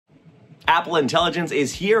Apple Intelligence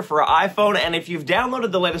is here for iPhone, and if you've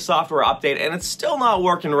downloaded the latest software update and it's still not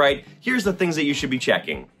working right, here's the things that you should be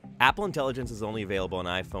checking. Apple Intelligence is only available on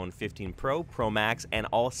iPhone 15 Pro, Pro Max, and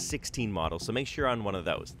all 16 models, so make sure you're on one of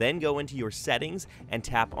those. Then go into your settings and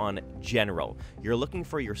tap on General. You're looking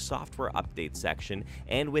for your software update section,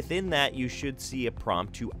 and within that you should see a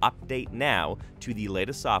prompt to update now to the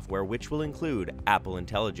latest software, which will include Apple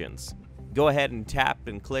Intelligence. Go ahead and tap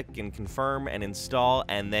and click and confirm and install,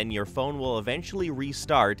 and then your phone will eventually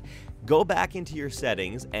restart. Go back into your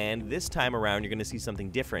settings, and this time around you're going to see something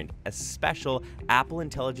different, a special Apple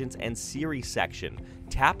Intelligence and Siri section.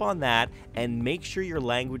 Tap on that and make sure your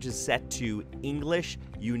language is set to English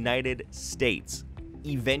United States.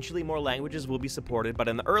 Eventually more languages will be supported, but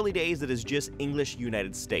in the early days it is just English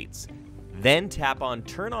United States. Then tap on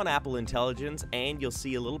Turn on Apple Intelligence and you'll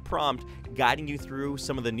see a little prompt guiding you through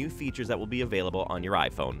some of the new features that will be available on your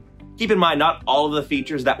iPhone. Keep in mind, not all of the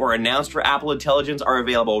features that were announced for Apple Intelligence are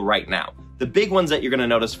available right now. The big ones that you're going to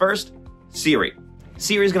notice first, Siri.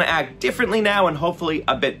 Siri is going to act differently now and hopefully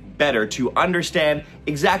a bit better to understand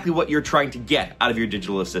exactly what you're trying to get out of your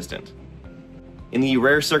digital assistant. In the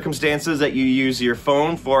rare circumstances that you use your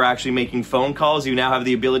phone for actually making phone calls, you now have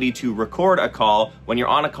the ability to record a call. When you're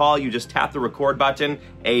on a call, you just tap the record button.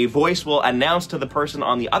 A voice will announce to the person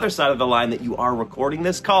on the other side of the line that you are recording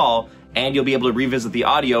this call, and you'll be able to revisit the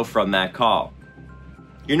audio from that call.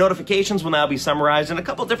 Your notifications will now be summarized in a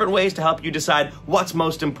couple different ways to help you decide what's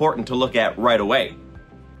most important to look at right away.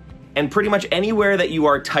 And pretty much anywhere that you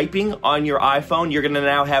are typing on your iPhone, you're going to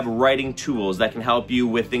now have writing tools that can help you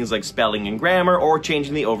with things like spelling and grammar or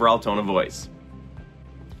changing the overall tone of voice.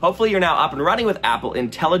 Hopefully you're now up and running with Apple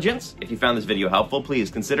Intelligence. If you found this video helpful, please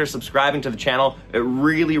consider subscribing to the channel. It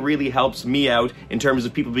really helps me out in terms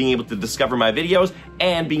of people being able to discover my videos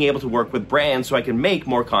and being able to work with brands so I can make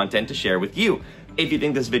more content to share with you. If you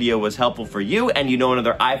think this video was helpful for you and you know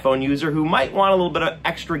another iPhone user who might want a little bit of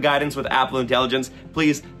extra guidance with Apple Intelligence,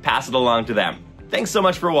 please pass it along to them. Thanks so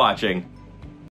much for watching.